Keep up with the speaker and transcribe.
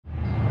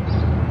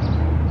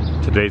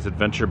Today's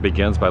adventure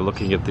begins by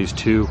looking at these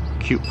two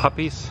cute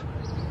puppies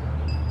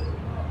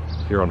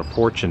here on a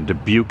porch in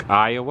Dubuque,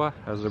 Iowa,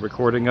 as the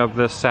recording of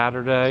this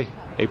Saturday,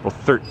 April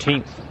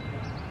 13th,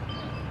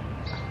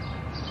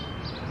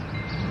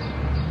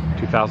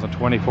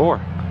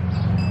 2024.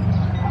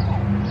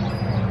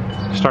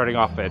 Starting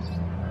off at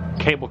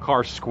Cable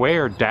Car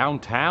Square,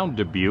 downtown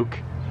Dubuque,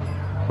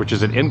 which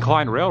is an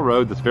incline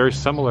railroad that's very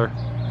similar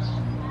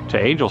to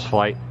Angel's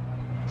Flight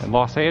in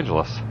Los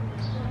Angeles.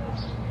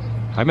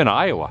 I'm in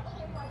Iowa.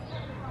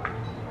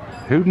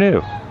 Who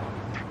knew?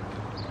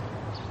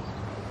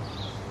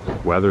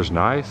 Weather's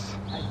nice.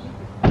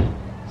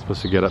 It's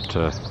supposed to get up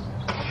to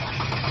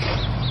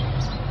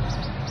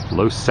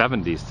low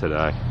 70s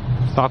today.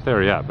 It's not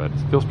there yet, but it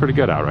feels pretty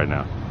good out right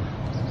now.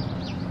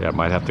 Yeah, I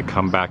might have to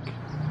come back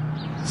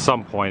at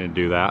some point and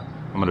do that.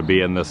 I'm gonna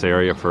be in this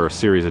area for a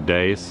series of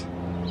days.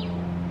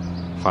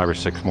 5 or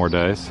 6 more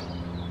days.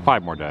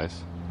 5 more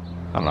days.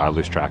 I don't know, I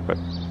lose track, but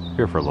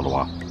here for a little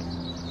while.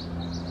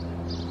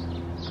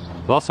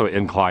 There's also an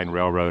incline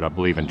railroad, I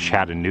believe, in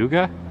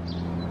Chattanooga,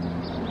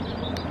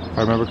 if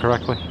I remember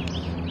correctly.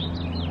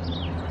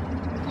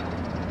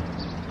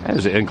 And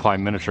there's an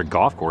incline miniature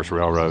golf course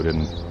railroad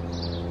in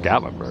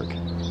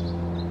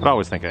Gatlinburg. But I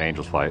always think of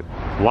Angel's Flight.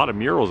 A lot of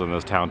murals in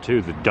this town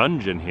too. The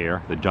Dungeon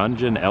here, the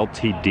Dungeon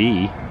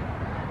LTD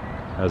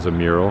has a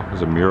mural.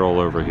 There's a mural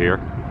over here.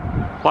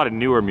 A lot of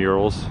newer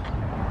murals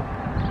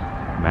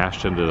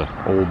mashed into the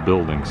old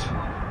buildings.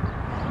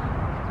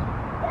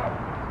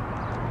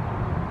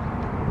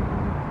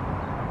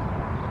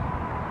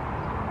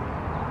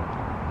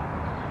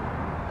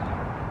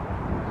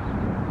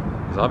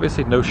 There's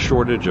obviously no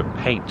shortage of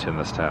paint in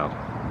this town.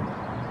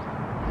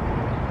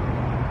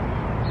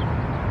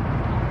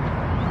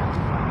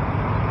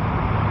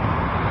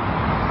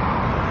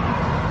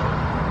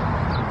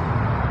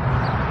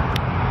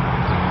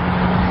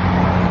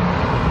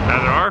 Now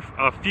there are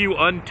a few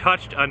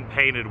untouched,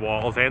 unpainted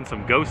walls and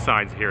some ghost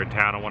signs here in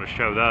town. I want to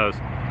show those.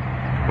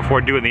 Before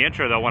doing the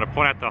intro though, I want to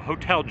point out the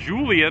Hotel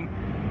Julian,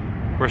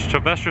 where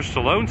Sylvester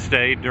Stallone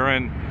stayed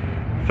during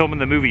filming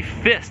the movie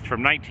Fist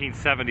from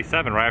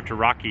 1977, right after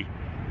Rocky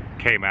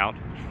came out.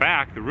 In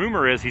fact, the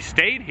rumor is he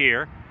stayed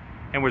here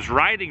and was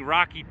writing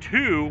Rocky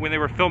 2 when they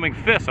were filming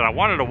Fist. And I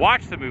wanted to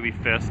watch the movie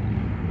Fist,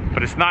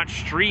 but it's not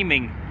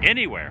streaming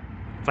anywhere.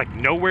 It's like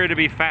nowhere to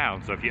be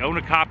found. So if you own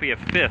a copy of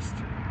Fist,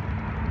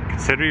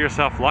 consider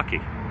yourself lucky.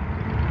 But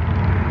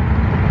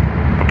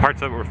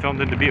parts of it were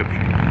filmed in Dubuque.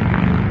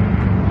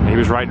 And he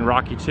was writing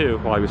Rocky 2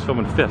 while he was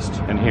filming Fist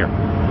in here.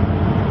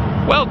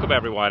 Welcome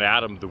everyone,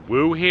 Adam the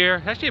Woo here.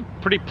 It's actually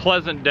a pretty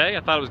pleasant day.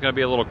 I thought it was going to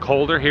be a little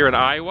colder here in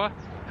Iowa.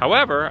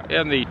 However,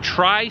 in the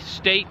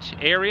tri-state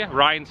area,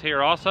 Ryan's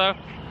here also.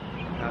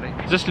 Howdy.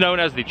 It's just known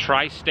as the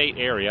tri-state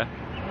area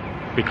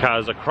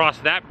because across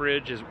that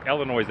bridge is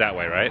Illinois that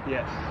way, right?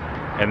 Yes.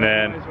 And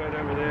then Illinois right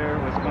over there,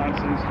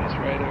 Wisconsin's just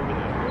right over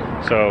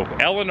there. So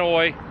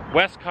Illinois,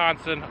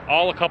 Wisconsin,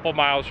 all a couple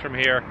miles from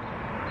here.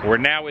 We're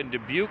now in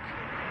Dubuque,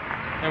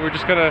 and we're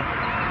just gonna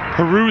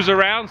peruse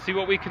around, see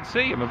what we can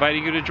see. I'm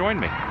inviting you to join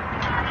me.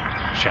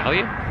 Shall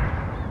you?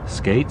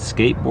 Skates,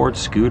 skateboards,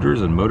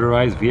 scooters, and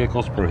motorized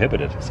vehicles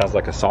prohibited. Sounds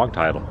like a song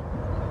title.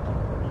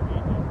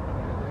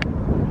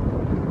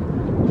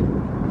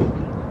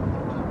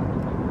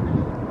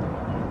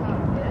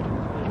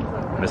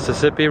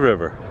 Mississippi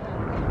River.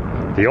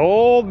 The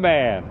old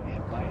man.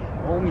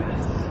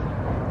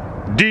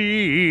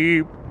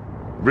 Deep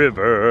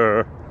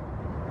river.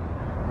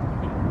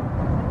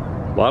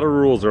 A lot of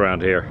rules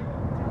around here.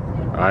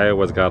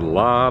 Iowa's got a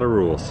lot of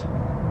rules.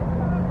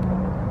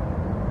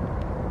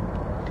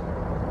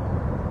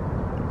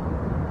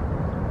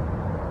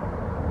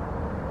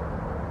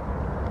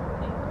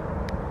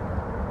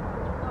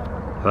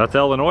 That's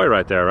Illinois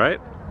right there, right?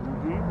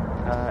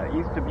 Mm-hmm.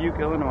 East Dubuque,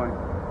 Illinois.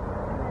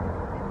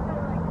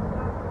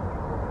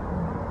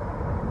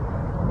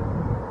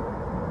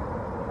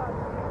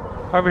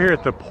 Over here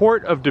at the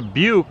port of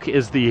Dubuque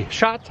is the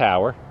shot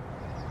tower.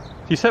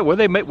 You said what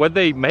they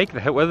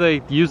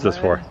use this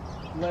for?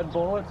 Lead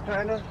bullets,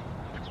 kind of.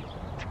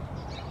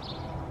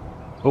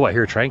 Oh, I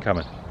hear a train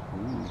coming.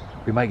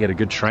 We might get a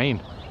good train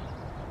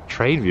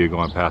view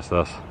going past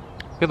us.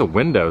 Look at the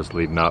windows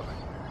leading up.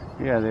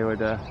 Yeah, they would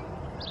have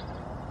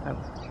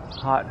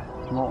hot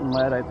molten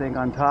lead, I think,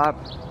 on top.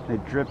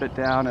 They'd drip it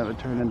down, it would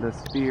turn into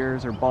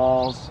spears or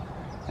balls,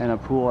 and a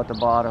pool at the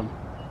bottom.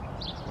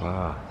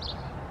 Wow.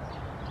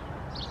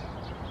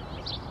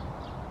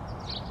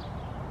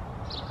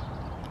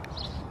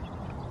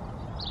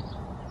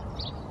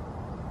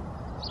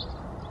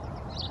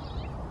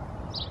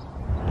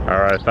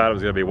 Alright, I thought I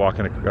was going to be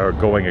walking or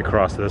going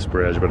across this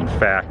bridge, but in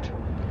fact,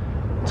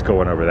 it's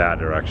going over that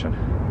direction.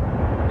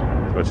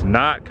 So it's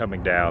not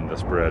coming down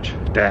this bridge.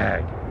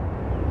 Dang.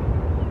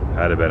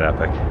 That'd have been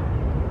epic.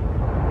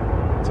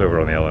 It's over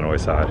on the Illinois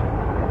side.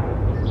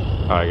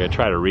 Alright, I gotta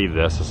try to read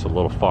this. It's a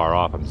little far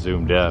off. I'm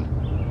zoomed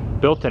in.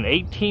 Built in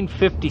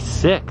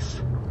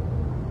 1856.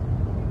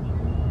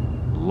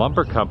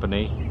 Lumber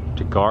company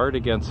to guard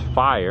against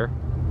fire.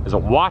 Is a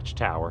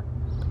watchtower.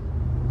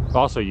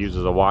 Also used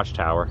as a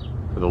watchtower.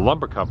 for the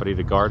lumber company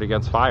to guard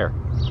against fire.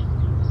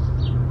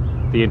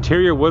 The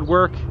interior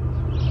woodwork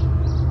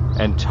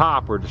and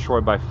top were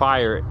destroyed by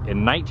fire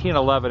in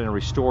 1911 and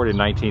restored in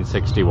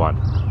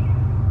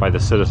 1961 by the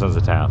citizens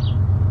of town.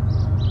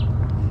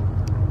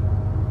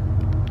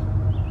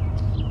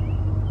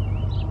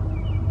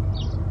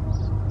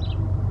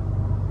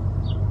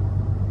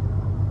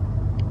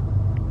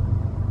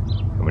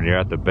 And when you're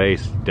at the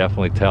base,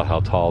 definitely tell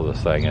how tall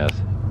this thing is.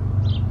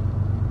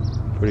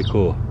 Pretty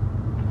cool.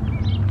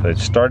 So it'd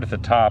start at the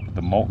top with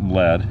the molten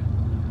lead,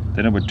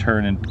 then it would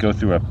turn and go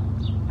through a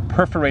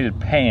perforated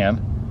pan,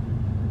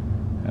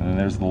 and then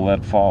there's the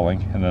lead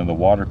falling, and then the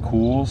water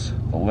cools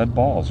the lead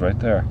balls right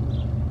there.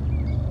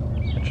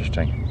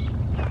 Interesting.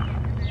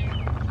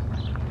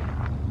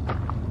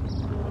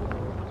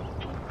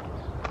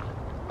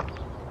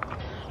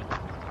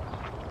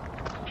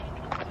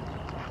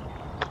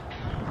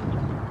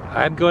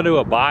 I'm going to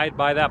abide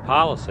by that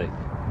policy.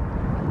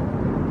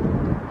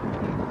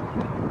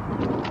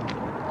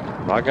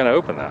 I'm not going to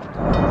open that.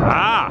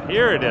 Ah,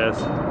 here it is.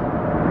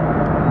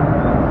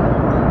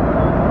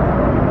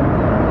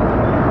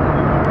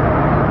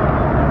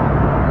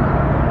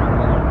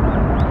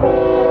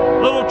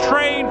 Little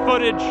train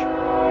footage.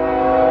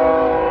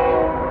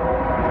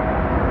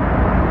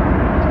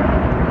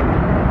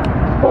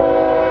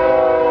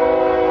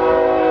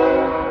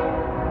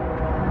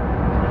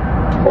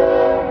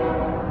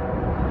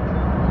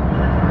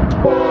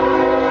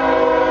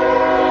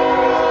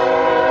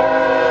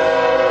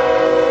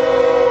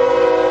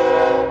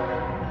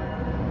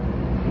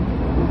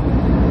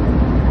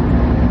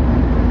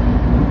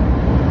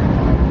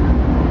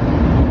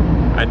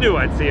 I knew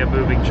I'd see a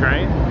moving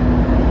train.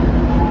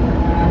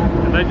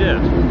 And I did.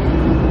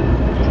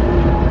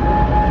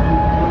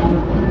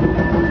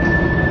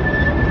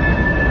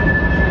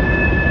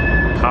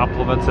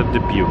 Compliments of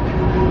Dubuque.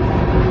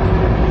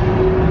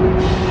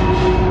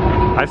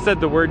 I've said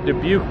the word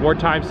Dubuque more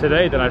times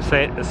today than I've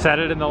said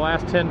it in the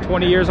last 10,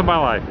 20 years of my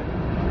life.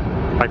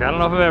 In fact, I don't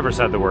know if I've ever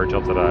said the word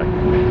till today.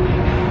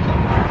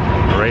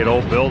 Great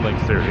old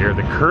buildings through here.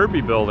 The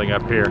Kirby building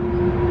up here.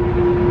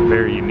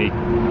 Very unique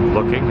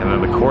looking. And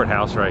then the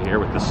courthouse right here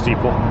with the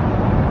steeple.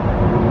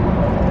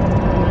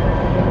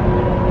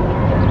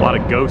 A lot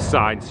of ghost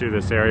signs through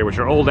this area, which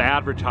are old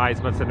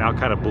advertisements that now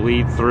kind of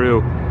bleed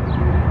through.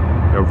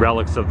 The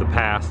relics of the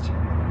past.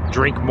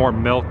 Drink more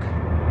milk.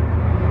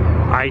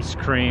 Ice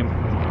cream.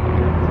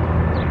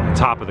 The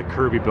top of the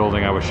Kirby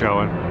building I was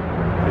showing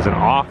is an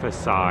office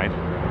sign.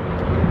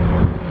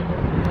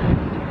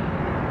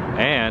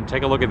 And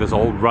take a look at this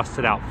old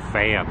rusted out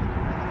fan.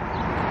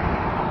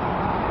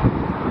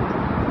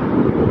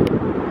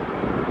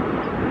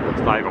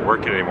 It's not even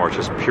working anymore, it's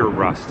just pure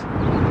rust.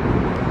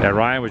 And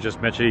Ryan was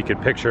just mentioning you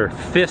could picture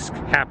Fisk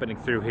happening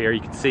through here.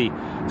 You can see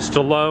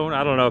Stallone.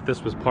 I don't know if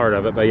this was part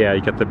of it, but yeah,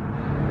 you got the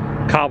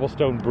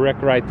cobblestone brick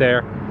right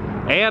there.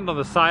 And on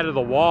the side of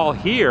the wall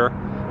here,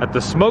 at the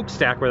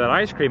smokestack where that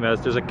ice cream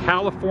is, there's a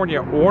California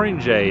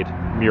orangeade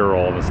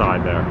mural on the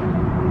side there.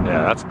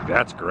 Yeah,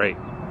 that's great.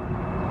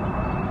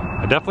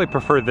 I definitely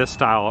prefer this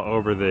style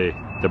over the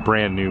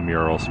brand new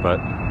murals, but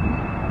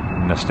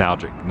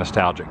nostalgic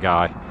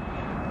guy.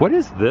 What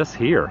is this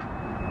here?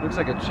 Looks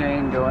like a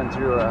chain going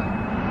through a,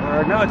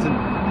 or no, it's a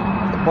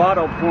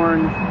bottle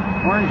pouring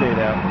orangeade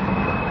out.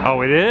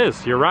 Oh, it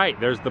is. You're right.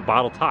 There's the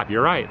bottle top.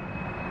 You're right.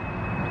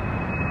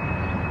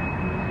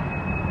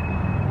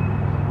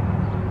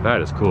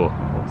 That is cool.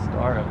 Little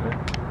star up there.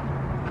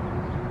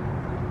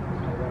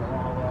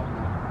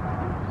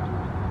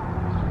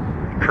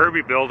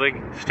 Kirby building,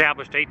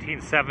 established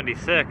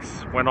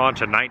 1876, went on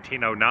to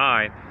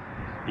 1909.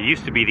 It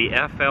used to be the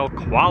FL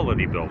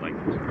Quality building,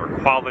 or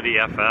Quality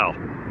FL.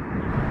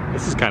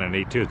 This is kind of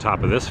neat too, the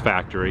top of this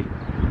factory.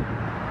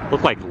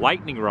 Look like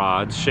lightning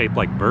rods shaped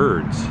like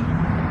birds. Look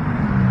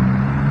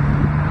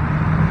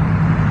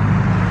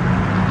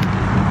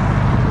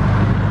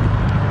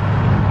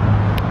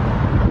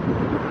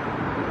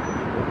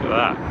at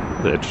that.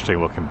 It's an interesting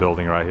looking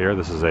building right here.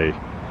 This is a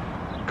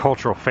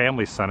Cultural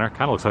Family Center.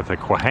 Kind of looks like the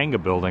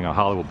Cahuenga building on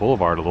Hollywood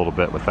Boulevard a little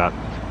bit with that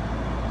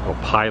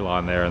little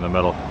pylon there in the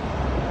middle.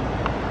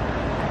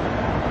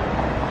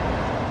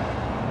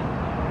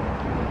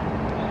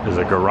 There's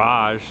a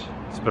garage.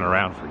 It's been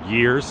around for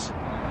years.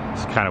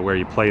 It's kind of where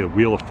you play the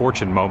Wheel of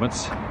Fortune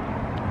moments.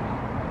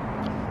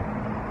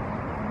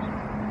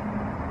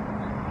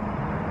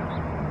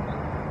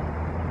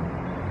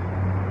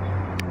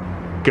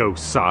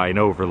 Ghost sign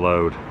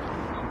overload.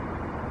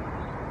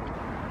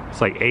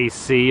 It's like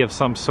AC of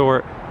some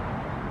sort.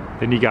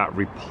 Then you got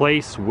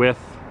replace with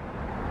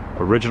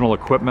original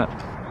equipment.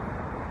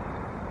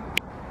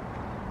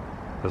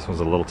 This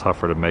one's a little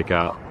tougher to make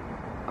out.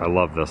 I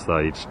love this though.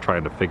 You're just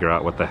trying to figure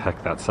out what the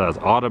heck that says.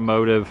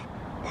 Automotive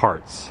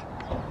parts.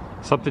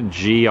 Something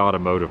G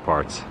automotive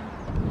parts.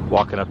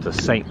 Walking up to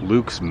St.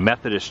 Luke's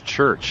Methodist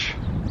Church.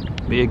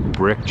 Big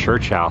brick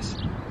church house.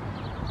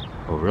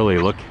 Oh,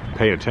 really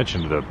pay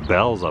attention to the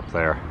bells up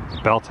there.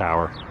 Bell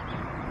tower.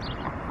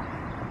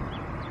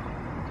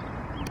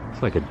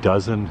 It's like a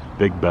dozen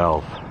big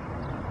bells.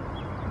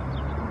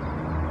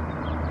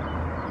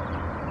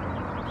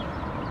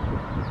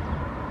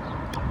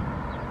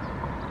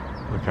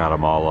 Got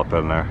them all up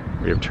in there.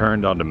 We have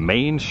turned onto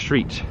Main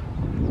Street.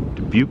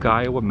 Dubuque,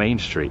 Iowa, Main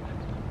Street.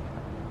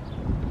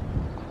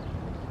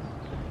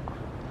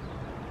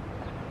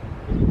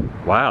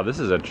 Wow, this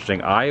is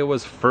interesting.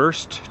 Iowa's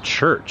first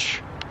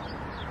church.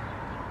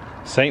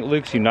 St.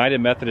 Luke's United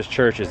Methodist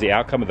Church is the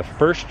outcome of the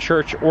first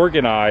church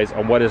organized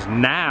on what is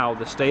now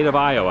the state of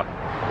Iowa.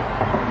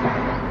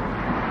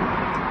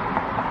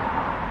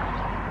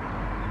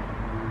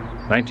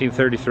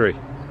 $1933.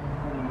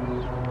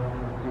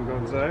 Wanna go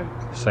inside?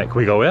 Can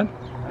we go in?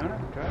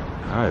 Okay.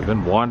 All right, I've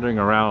been wandering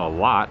around a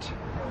lot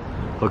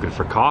looking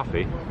for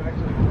coffee.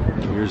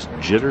 Here's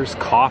Jitters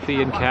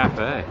Coffee and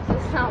Cafe.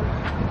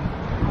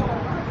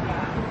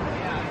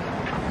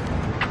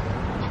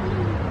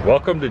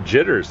 Welcome to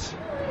Jitters.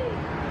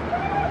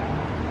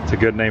 It's a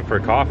good name for a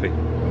coffee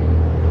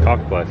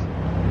place.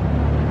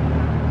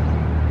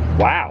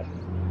 Wow.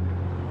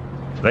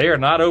 They are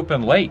not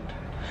open late.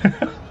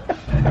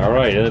 All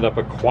right, ended up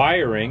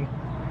acquiring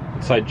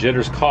inside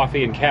Jitters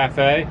Coffee and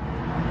Cafe.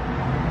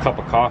 Cup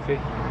of coffee.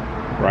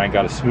 Ryan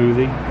got a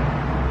smoothie.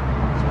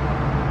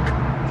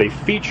 They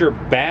feature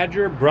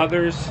Badger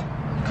Brothers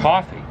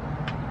coffee.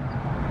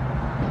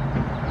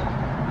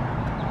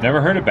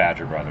 Never heard of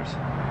Badger Brothers.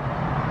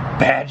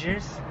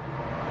 Badgers?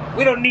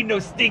 We don't need no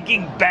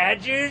stinking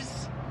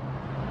badgers.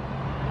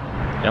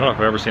 I don't know if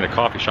I've ever seen a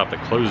coffee shop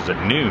that closes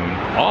at noon.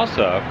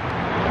 Also,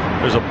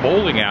 there's a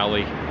bowling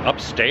alley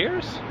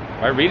upstairs.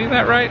 Am I reading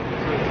that right?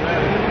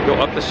 Go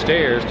up the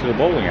stairs to the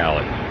bowling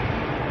alley.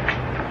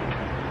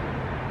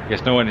 I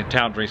guess no one in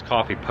town drinks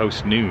coffee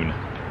post noon.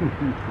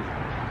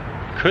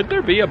 Could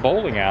there be a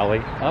bowling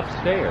alley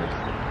upstairs?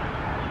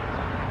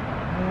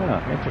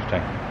 Oh,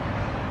 interesting.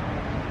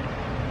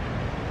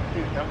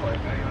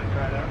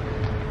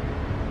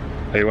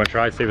 Hey, you want to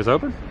try it, see if it's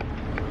open?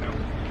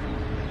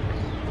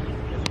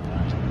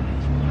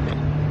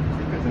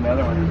 There's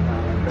another one in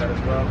town like that as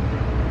well.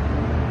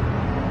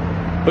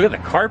 Look at the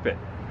carpet.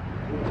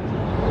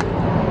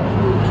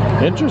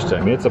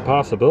 Interesting. It's a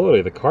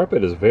possibility. The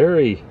carpet is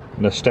very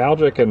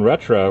nostalgic and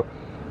retro,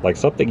 like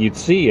something you'd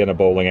see in a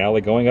bowling alley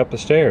going up the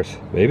stairs.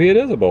 Maybe it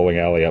is a bowling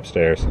alley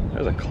upstairs.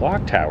 There's a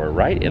clock tower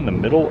right in the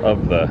middle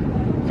of the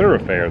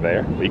thoroughfare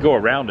there. You go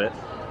around it.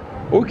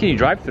 Oh, can you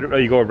drive through? Oh,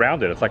 you go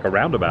around it. It's like a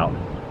roundabout.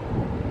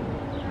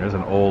 There's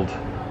an old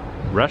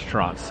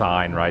restaurant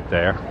sign right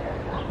there.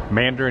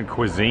 Mandarin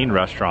Cuisine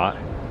restaurant.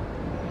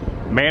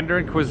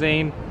 Mandarin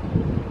cuisine,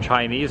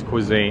 Chinese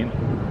cuisine,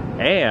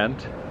 and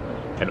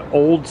an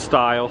old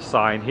style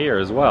sign here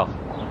as well.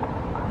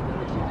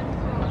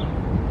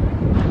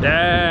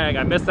 Dang,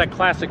 I missed that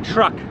classic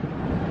truck.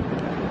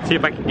 Let's see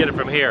if I can get it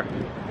from here.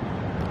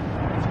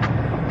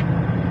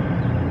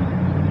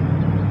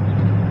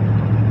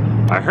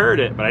 I heard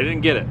it, but I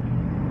didn't get it.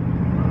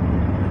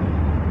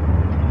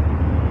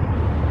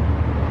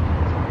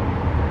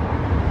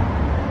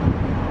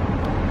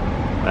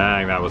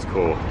 Dang, that was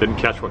cool. Didn't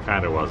catch what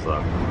kind it was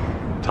though.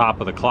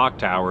 Top of the clock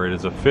tower, it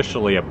is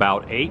officially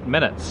about 8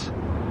 minutes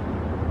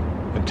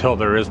until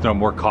there is no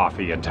more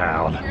coffee in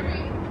town.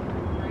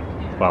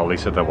 Well, at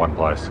least at that one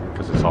place,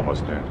 because it's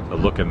almost noon. So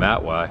looking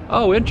that way.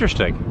 Oh,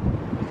 interesting.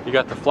 You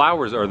got the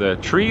flowers or the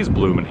trees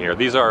blooming here.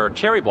 These are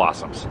cherry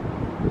blossoms.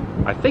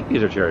 I think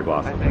these are cherry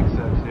blossoms. I think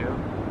so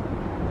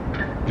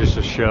too. Just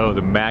to show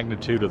the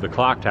magnitude of the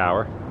clock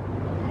tower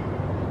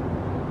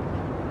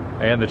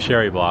and the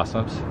cherry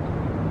blossoms.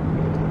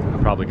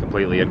 Probably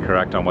completely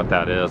incorrect on what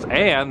that is.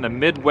 And the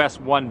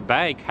Midwest One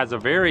Bank has a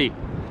very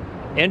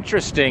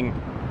interesting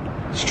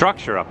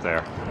structure up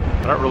there.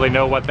 I don't really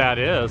know what that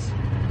is.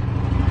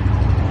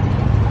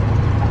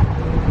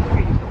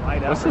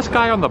 What's this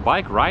guy on the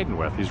bike riding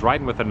with? He's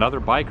riding with another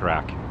bike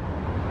rack.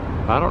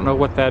 I don't know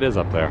what that is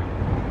up there.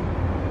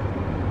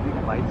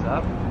 It lights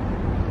up.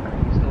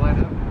 It used to light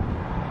up.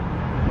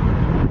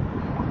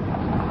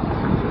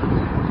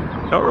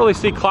 Don't really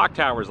see clock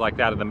towers like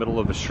that in the middle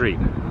of the street.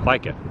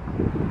 Like it.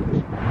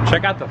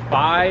 Check out the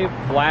Five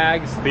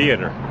Flags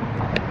Theater.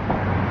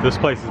 This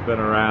place has been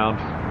around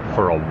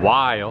for a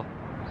while.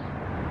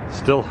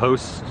 Still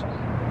hosts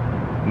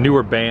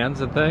newer bands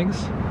and things.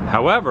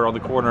 However, on the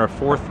corner of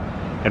 4th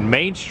and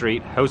Main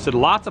Street, hosted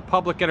lots of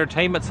public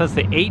entertainment since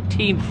the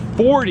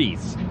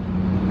 1840s.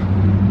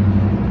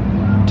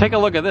 Take a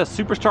look at this.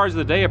 Superstars of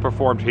the day have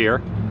performed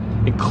here,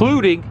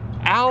 including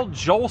Al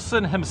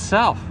Jolson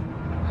himself.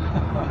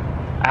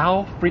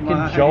 Al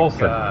freaking Jolson.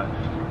 God.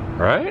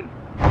 Right?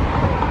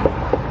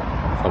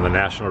 On the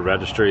National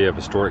Registry of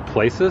Historic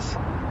Places.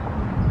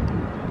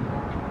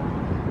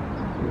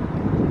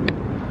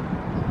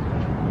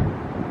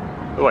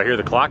 Oh, I hear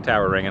the clock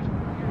tower ringing.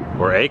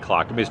 Or a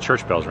clock. Maybe it's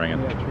church bells ringing.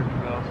 Yeah, church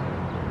bells.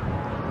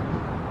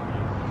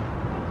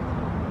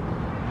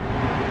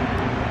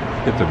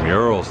 Get the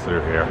murals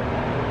through here.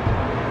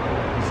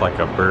 It's like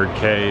a bird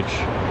cage.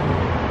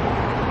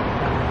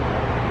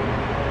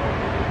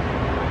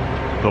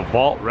 The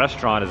Vault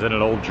restaurant is in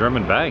an old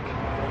German bank.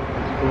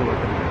 That's cool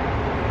looking.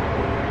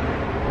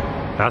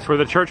 That's where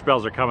the church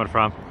bells are coming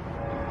from.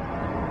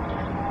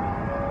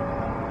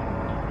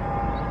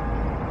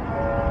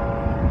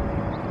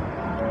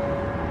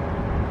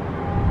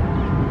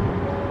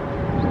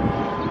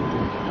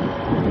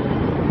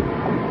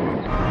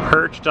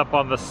 perched up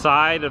on the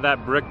side of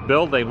that brick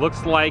building.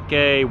 Looks like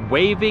a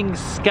waving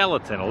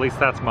skeleton. At least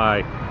that's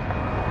my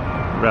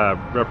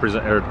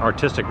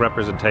artistic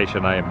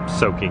representation I am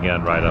soaking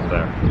in right up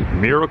there.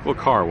 Miracle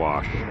Car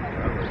Wash.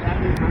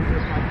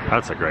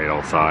 That's a great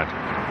old sign.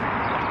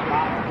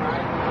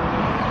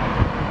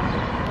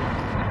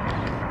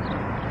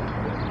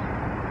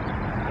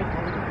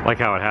 Like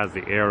how it has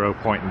the arrow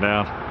pointing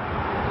down.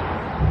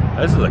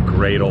 This is a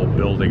great old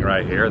building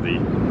right here. The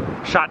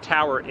Shot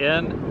Tower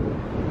Inn.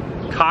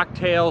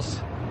 Cocktails,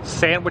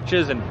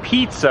 sandwiches, and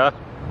pizza.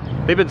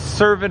 They've been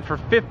serving for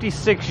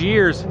 56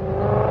 years.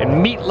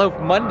 And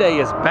Meatloaf Monday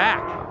is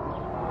back.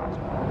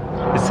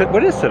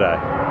 What is today?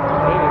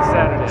 Today is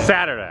Saturday.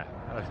 Saturday.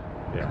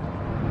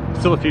 Yeah.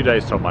 Still a few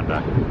days till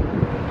Monday.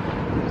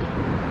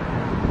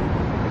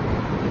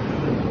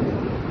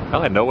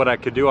 Well, I know what I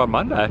could do on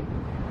Monday.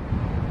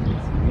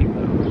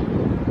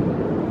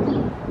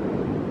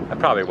 I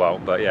probably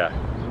won't, but yeah.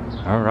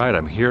 All right,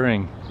 I'm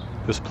hearing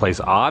this place,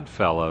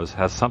 Oddfellows,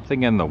 has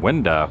something in the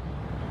window.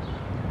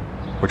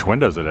 Which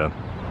window is it in?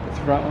 It's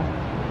front one.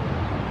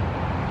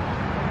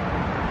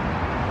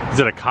 Is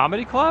it a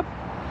comedy club?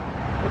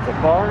 It's a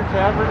bar,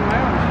 tavern,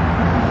 lounge.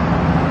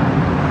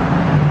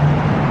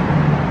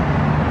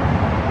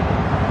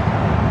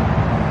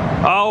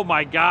 Oh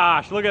my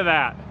gosh, look at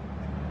that.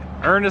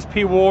 Ernest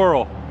P.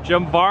 Worrell,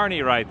 Jim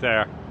Varney right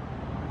there.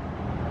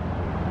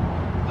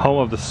 Home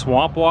of the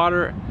Swamp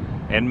Water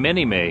and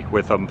Mini-Me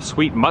with a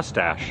sweet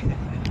mustache.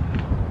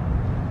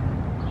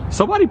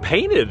 Somebody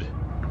painted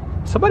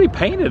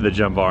the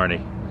Jim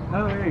Varney.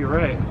 Oh yeah, you're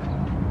right.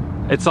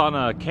 It's on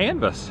a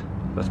canvas.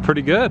 That's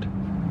pretty good.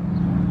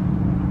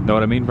 Know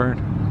what I mean, Vern?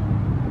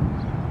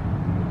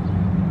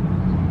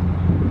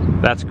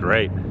 That's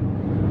great.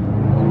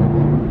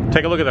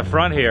 Take a look at the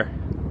front here.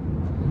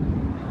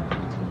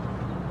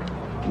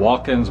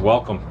 Walk-ins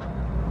welcome.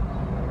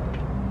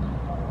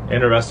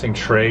 Interesting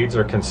trades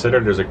are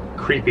considered. There's a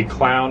creepy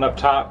clown up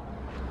top.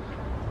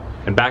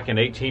 And back in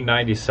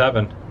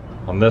 1897,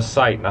 on this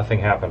site, nothing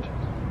happened.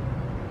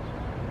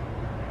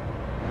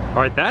 All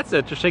right, that's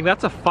interesting.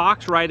 That's a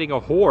fox riding a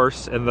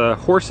horse, and the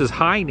horse's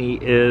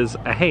hiney is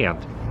a hand.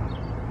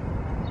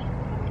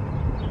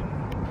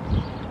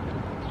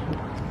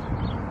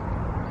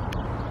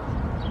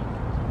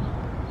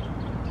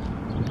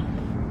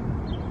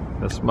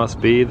 This must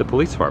be the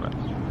police department.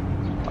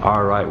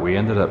 All right, we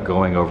ended up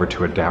going over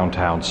to a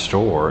downtown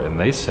store, and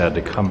they said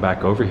to come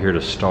back over here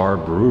to Star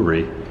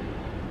Brewery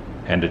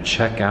and to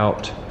check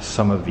out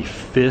some of the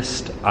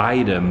Fist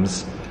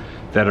items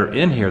that are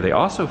in here. They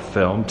also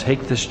filmed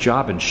Take This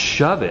Job and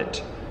Shove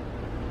It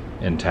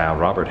in town.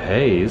 Robert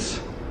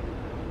Hayes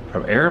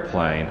from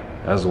Airplane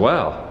as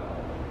well.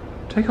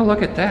 Take a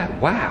look at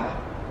that.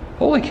 Wow.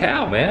 Holy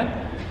cow,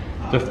 man.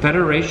 The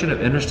Federation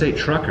of Interstate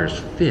Truckers,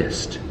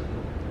 Fist.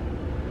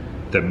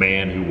 The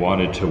man who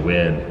wanted to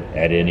win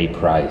at any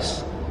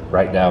price.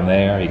 Right down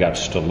there, you got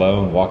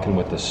Stallone walking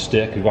with a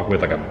stick. He's walking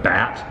with like a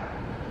bat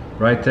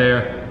right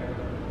there.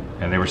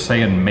 And they were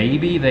saying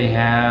maybe they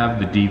have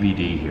the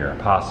DVD here.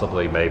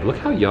 Possibly, maybe. Look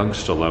how young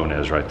Stallone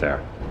is right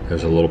there.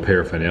 There's a little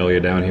paraphernalia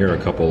down here. A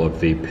couple of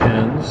the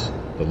pins,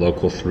 the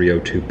local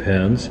 302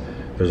 pins.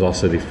 There's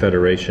also the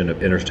Federation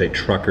of Interstate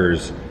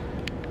Truckers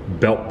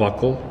belt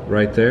buckle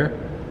right there.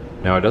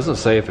 Now it doesn't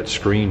say if it's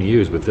screen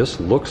used, but this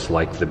looks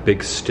like the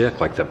big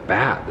stick, like the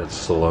bat that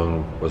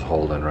Stallone was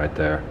holding right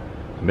there.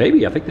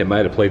 Maybe, I think they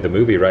might have played the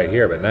movie right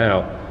here, but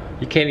now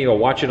you can't even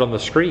watch it on the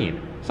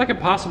screen. It's like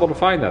impossible to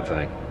find that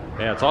thing.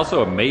 Yeah, it's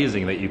also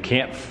amazing that you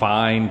can't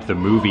find the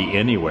movie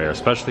anywhere,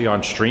 especially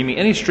on streaming,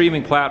 any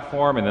streaming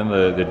platform, and then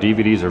the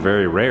DVDs are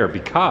very rare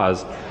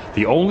because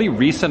the only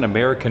recent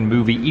American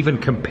movie even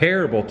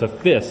comparable to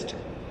Fist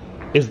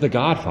is The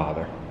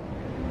Godfather.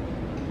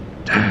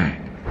 Dang.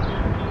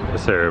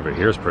 This area over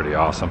here is pretty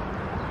awesome.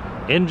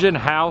 Engine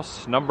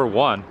House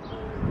 #1.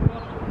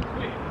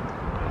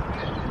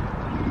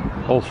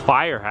 Old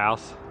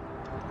firehouse.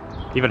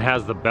 Even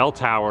has the bell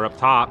tower up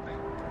top.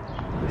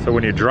 So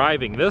when you're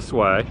driving this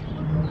way,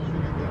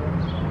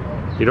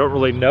 you don't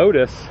really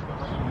notice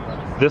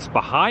this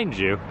behind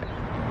you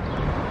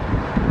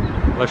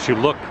unless you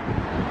look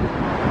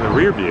in the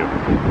rear view.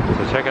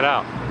 So check it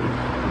out.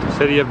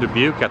 City of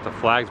Dubuque, got the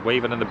flags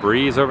waving in the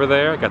breeze over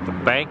there. Got the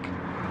bank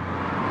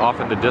off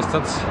in the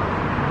distance.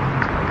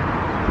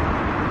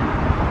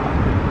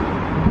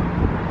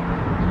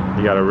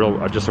 You got a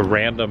real, just a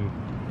random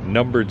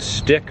numbered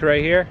stick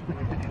right here.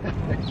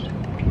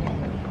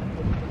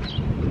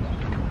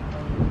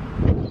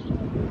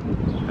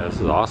 Yeah,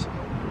 this is awesome.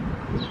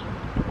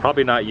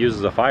 Probably not used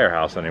as a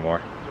firehouse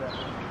anymore.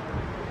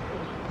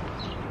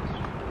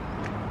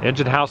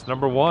 Engine House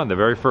 #1, the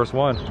very first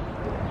one.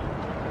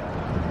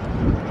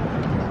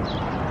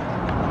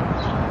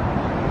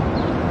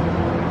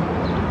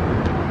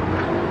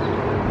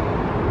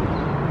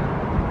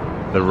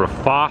 The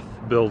Rafoth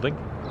building.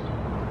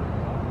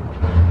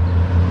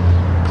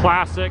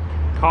 Classic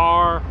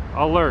car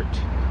alert.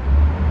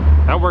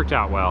 That worked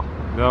out well.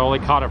 I only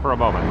caught it for a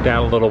moment.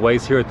 Down a little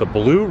ways here at the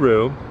Blue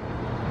Room.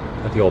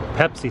 Got the old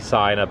Pepsi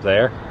sign up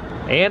there.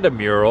 And a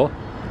mural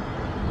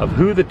of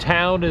who the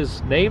town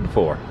is named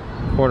for.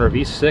 Corner of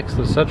East 6th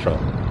and Central.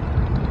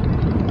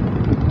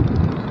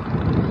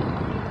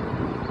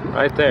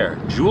 Right there,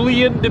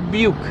 Julian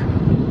Dubuque.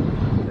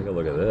 Take a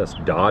look at this.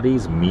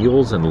 Dottie's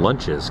Meals and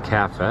Lunches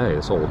Cafe.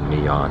 This old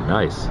neon,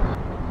 nice.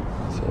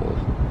 This old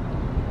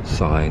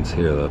signs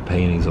here, the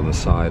paintings on the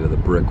side of the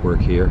brickwork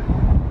here.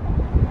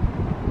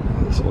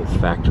 This old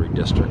factory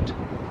district.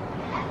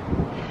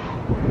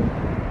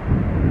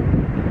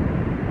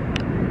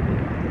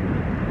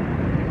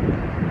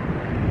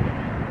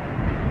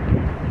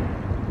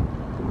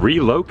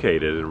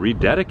 Relocated and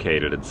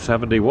rededicated in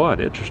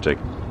 71. Interesting.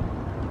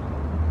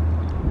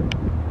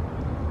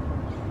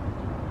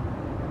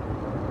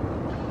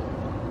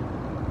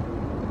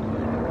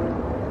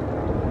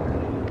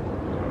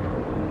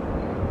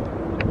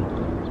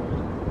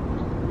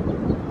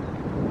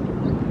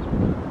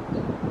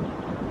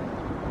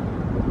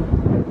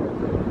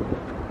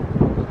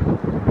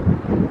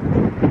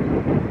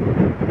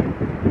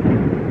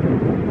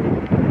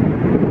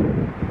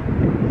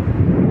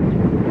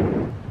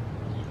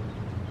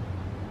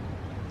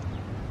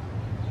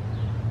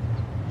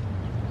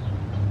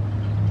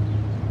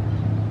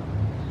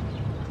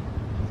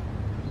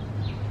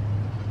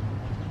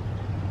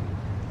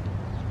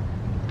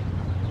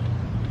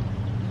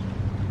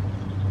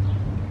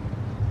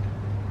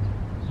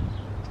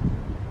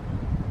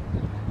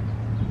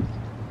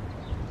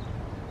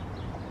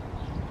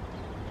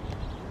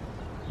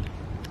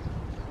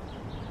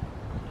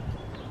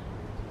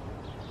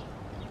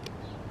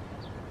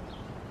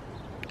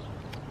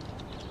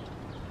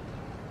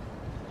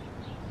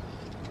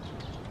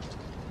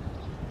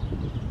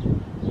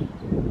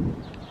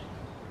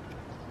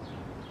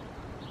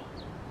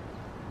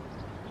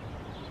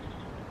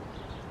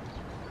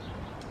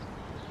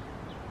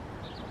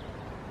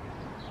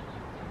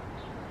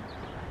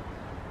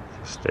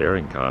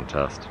 Staring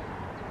contest.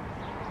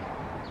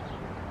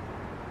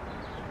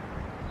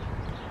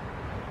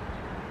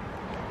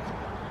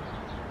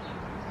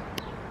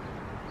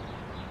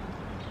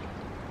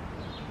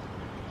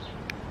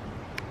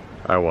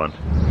 I won.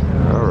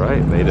 All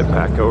right, made it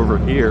back over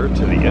here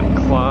to the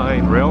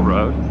Incline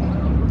Railroad.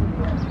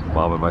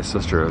 Mom and my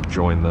sister have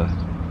joined the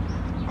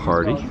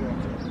party.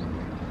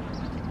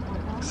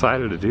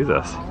 Excited to do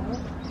this.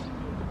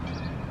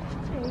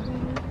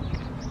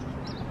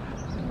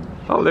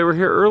 Oh, they were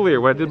here earlier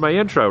when I did my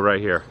intro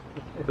right here.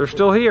 They're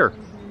still here.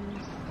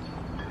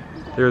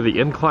 They're the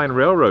Incline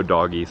Railroad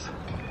doggies.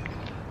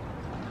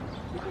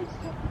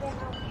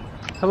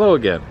 Hello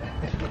again.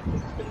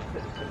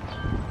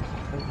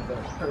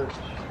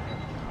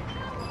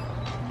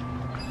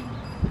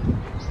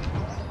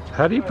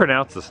 How do you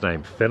pronounce this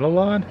name?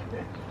 Fenelon?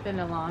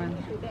 Fenelon.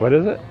 What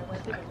is it?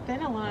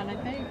 Fenelon, I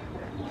think.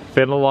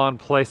 Fenelon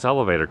Place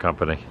Elevator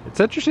Company.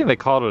 It's interesting they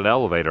called it an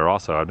elevator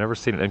also. I've never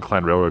seen an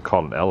incline railroad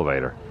called an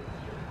elevator.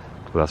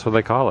 But that's what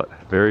they call it.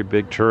 Very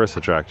big tourist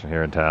attraction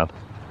here in town.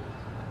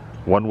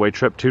 One-way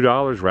trip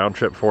 $2, round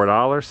trip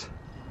 $4.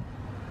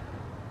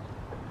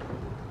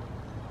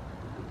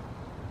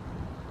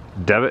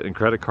 Debit and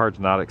credit cards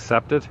not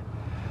accepted.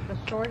 The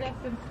shortest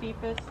and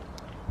steepest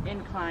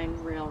incline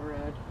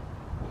railroad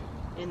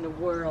in the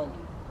world.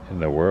 In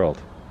the world.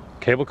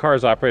 Cable car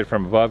is operated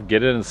from above.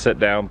 Get in and sit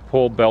down.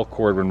 Pull bell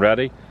cord when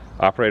ready.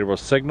 Operator will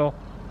signal.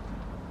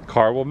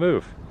 Car will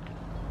move.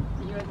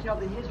 You want to tell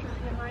the history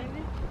behind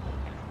it?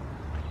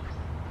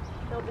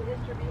 Tell the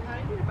history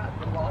behind it about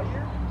the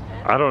lawyer?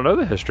 I don't know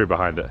the history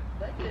behind it.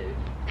 They do.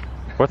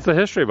 What's the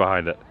history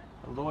behind it?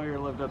 A lawyer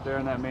lived up there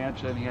in that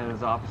mansion. He had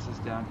his offices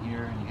down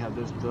here, and he had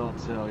this built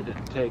so it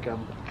didn't take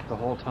him the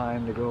whole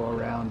time to go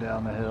around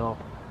down the hill.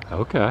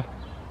 Okay.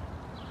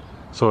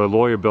 So a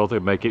lawyer built it to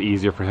make it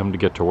easier for him to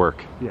get to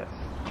work. Yes.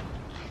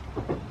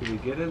 Did we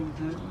get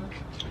into it?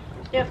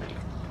 Yep.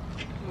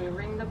 We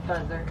ring the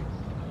buzzer.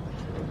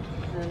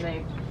 And then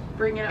they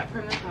bring it up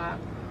from the top.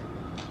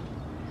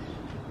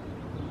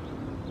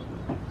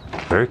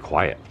 Very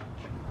quiet.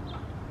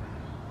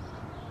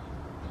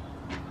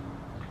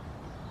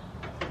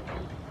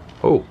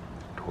 Oh,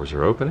 doors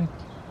are opening.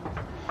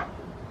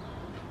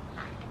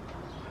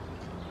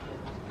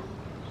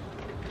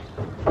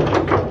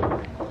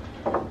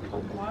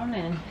 Come on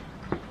in.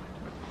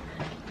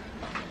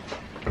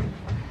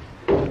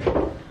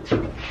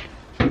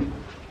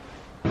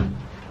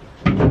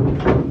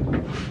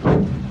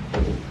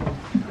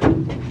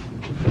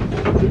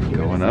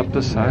 Going up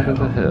the side of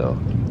the hill.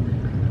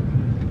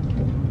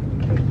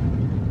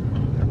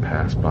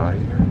 Pass by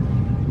here.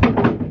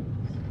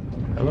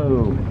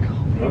 Hello.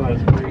 Oh,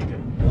 that's pretty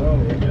good. Oh,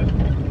 we're good.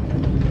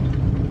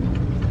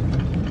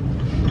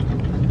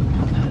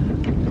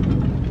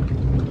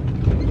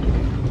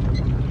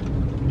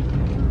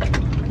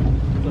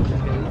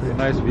 Pretty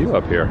nice view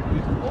up here.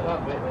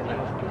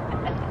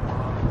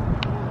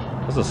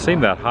 Doesn't seem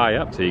that high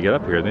up till you get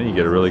up here. Then you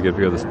get a really good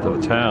view of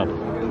the town.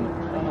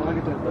 Oh, look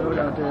at that boat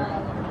out there.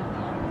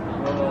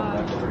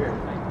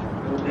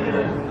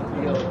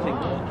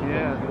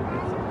 Yeah.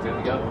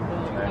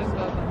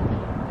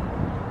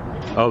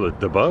 Oh,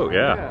 the boat,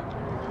 yeah.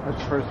 That's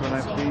the first one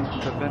I've seen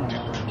since I've been here.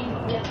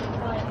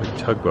 Big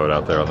tugboat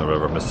out there on the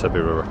river, Mississippi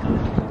River. Not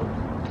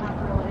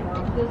really, no.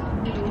 Just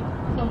be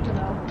something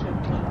else.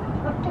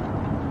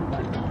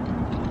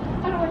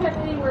 I don't have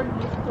anywhere to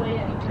display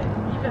anything.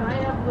 Even I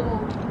have little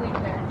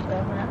sleepwear and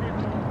stuff, and I don't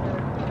have anywhere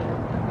to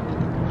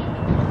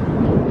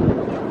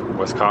put it.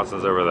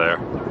 Wisconsin's over there.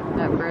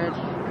 That bridge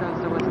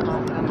goes to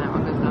Wisconsin, that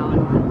one goes to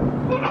Illinois.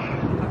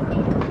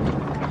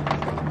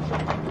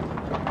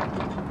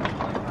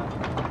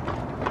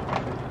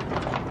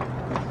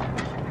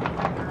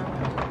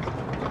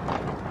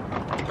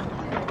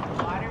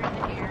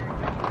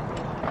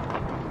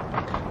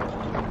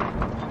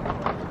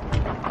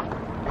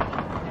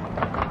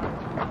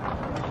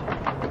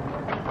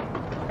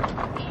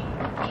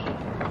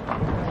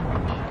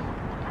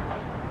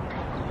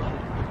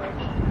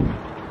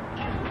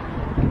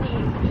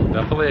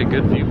 Definitely a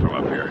good view from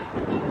up here.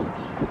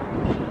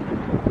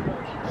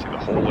 See the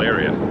whole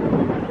area.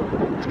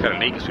 It's kind of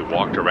neat because we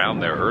walked around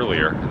there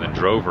earlier and then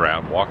drove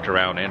around, walked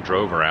around and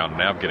drove around.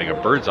 Now I'm getting a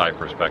bird's eye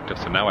perspective,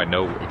 so now I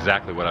know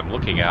exactly what I'm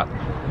looking at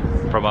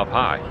from up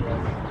high.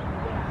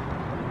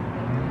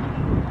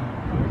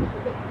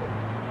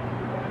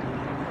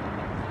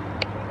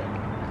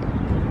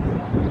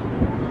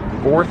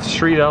 Fourth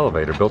Street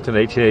elevator built in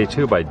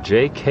 1882 by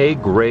J.K.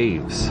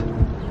 Graves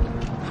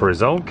for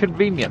his own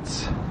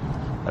convenience.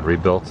 And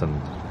rebuilt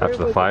after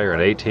the fire in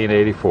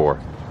 1884.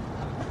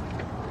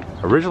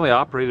 Originally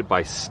operated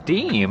by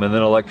steam and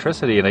then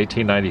electricity in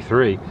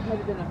 1893.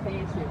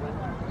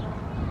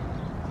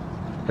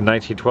 In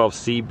 1912,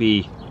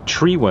 C.B.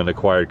 Treewind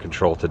acquired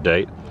control to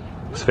date.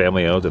 It's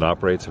family owned and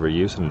operates for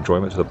use and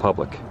enjoyment to the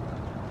public.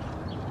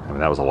 I mean,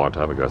 that was a long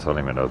time ago, so I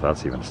don't even know if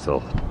that's even still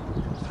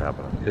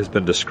happening. It has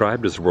been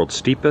described as the world's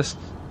steepest,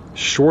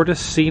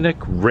 shortest scenic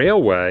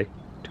railway,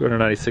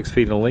 296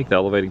 feet in length,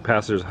 elevating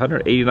passengers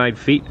 189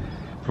 feet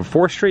from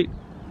 4th Street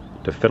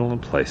to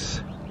Finland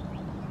Place.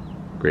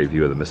 Great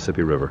view of the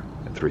Mississippi River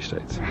in 3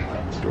 states.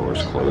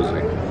 Doors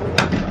closing.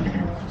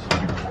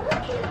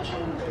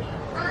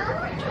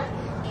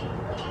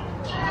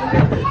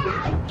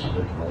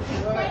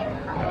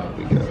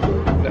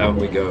 Down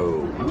we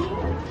go.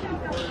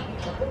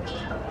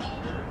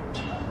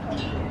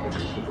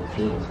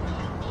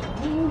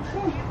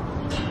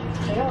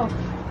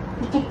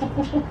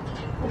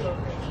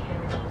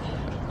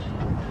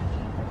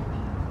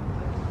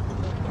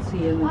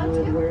 See in the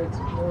wood where it's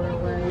more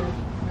away.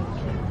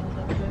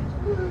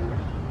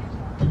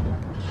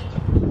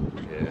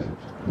 Yeah.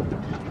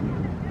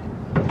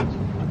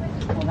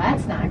 Well,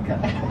 that's not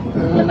good.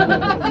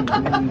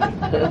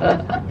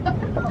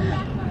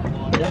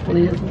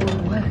 Definitely is more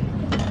away.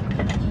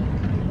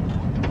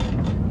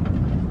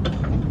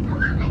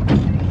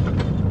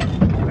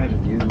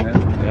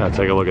 Yeah,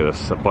 take a look at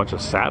this. A bunch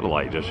of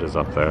satellite dishes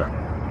up there.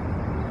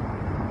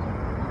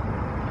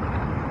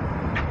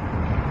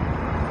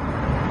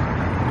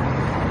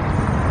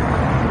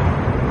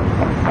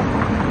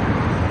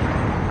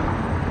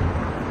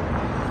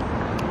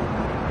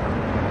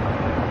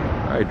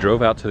 I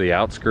drove out to the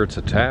outskirts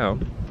of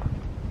town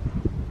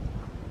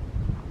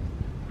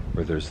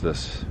where there's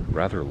this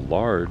rather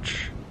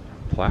large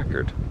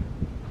placard.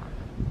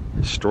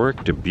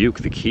 Historic Dubuque,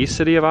 the key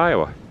city of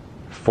Iowa,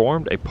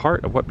 formed a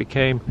part of what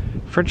became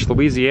French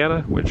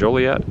Louisiana when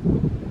Joliet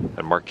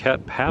and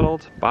Marquette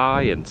paddled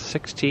by in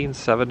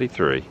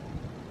 1673.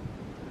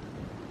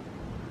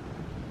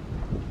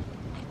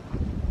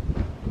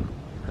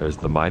 There's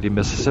the mighty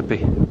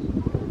Mississippi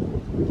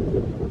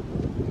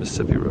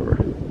River.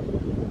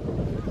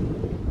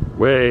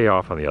 Way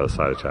off on the other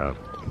side of town.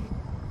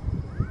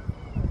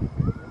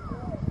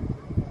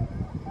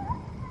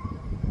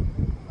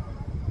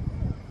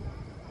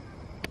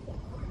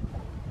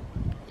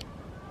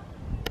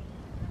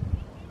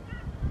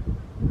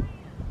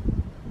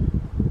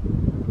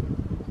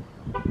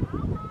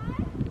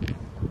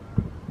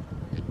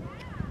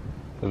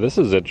 This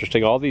is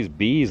interesting. All these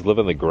bees live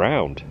in the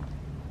ground.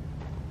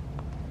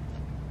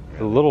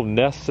 The little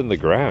nests in the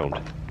ground.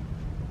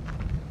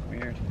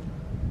 Weird.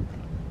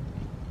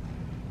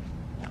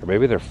 Or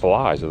maybe they're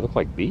flies. They look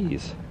like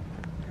bees.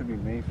 Could be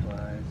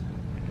mayflies.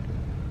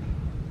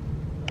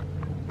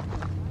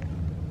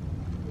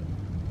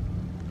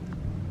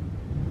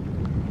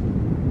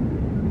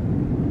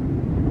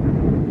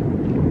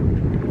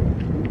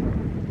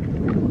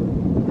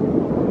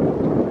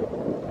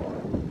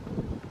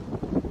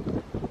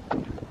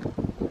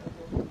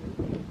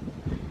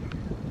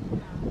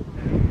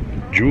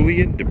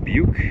 Julian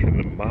Dubuque in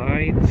the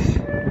mines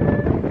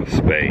of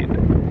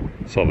Spain.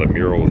 Saw the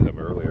mural with him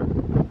earlier.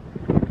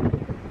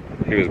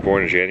 He was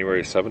born in January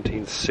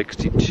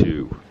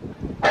 1762.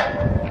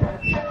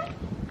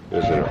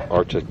 There's an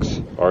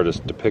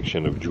artist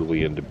depiction of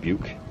Julian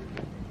Dubuque.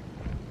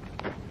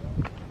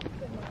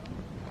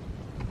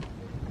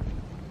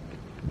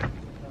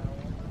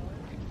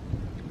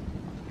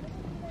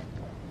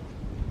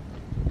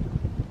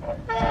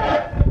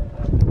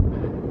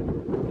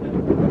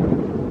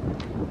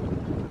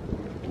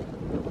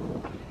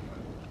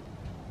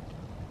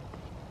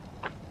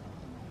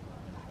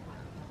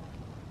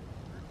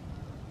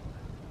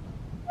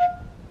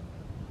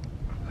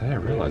 I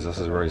didn't realize realize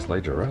this is where he's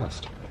laid to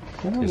rest.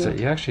 Is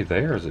it actually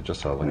there, or is it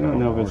just a, like, I don't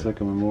know if it's like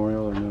a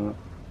memorial or not.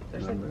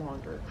 There's like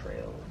longer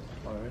trails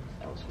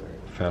elsewhere.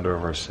 Founder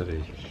of our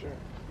city.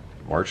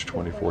 March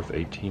 24th,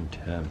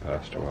 1810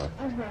 passed away.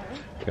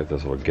 Got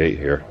this little gate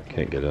here.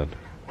 Can't get in.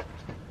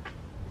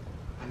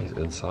 He's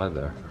inside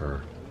there,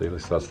 or at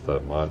least that's the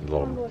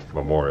little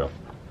memorial.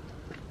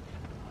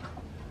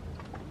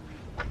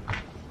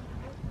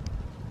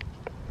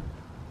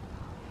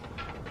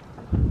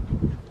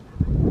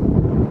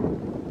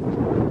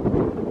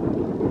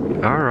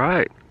 All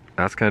right,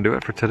 that's gonna do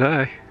it for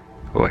today.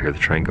 Oh, I hear the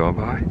train going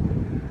by.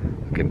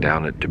 Looking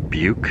down at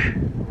Dubuque,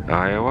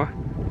 Iowa.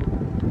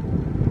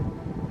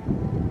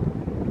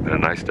 Been a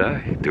nice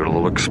day. Doing a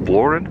little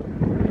exploring.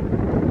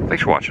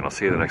 Thanks for watching. I'll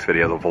see you in the next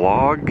video. The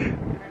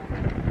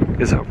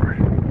vlog is over.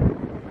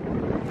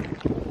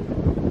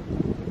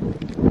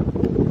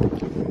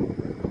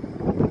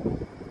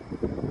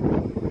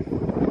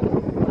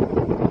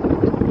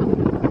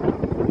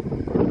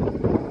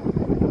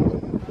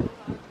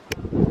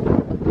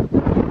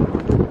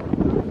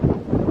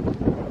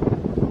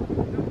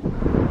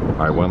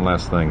 All right, one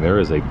last thing. There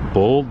is a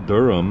Bull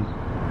Durham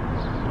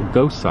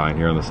ghost sign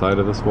here on the side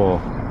of this wall.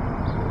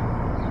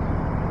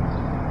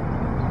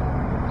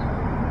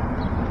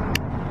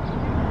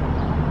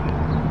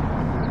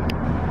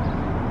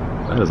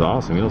 That is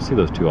awesome. You don't see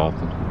those too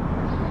often.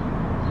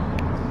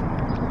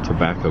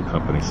 Tobacco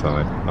company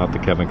sign, not the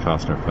Kevin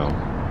Costner film.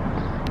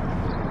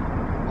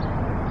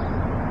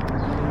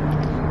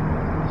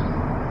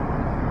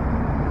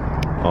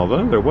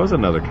 Although there was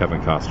another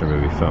Kevin Costner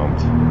movie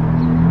filmed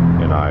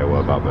in Iowa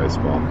about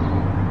baseball.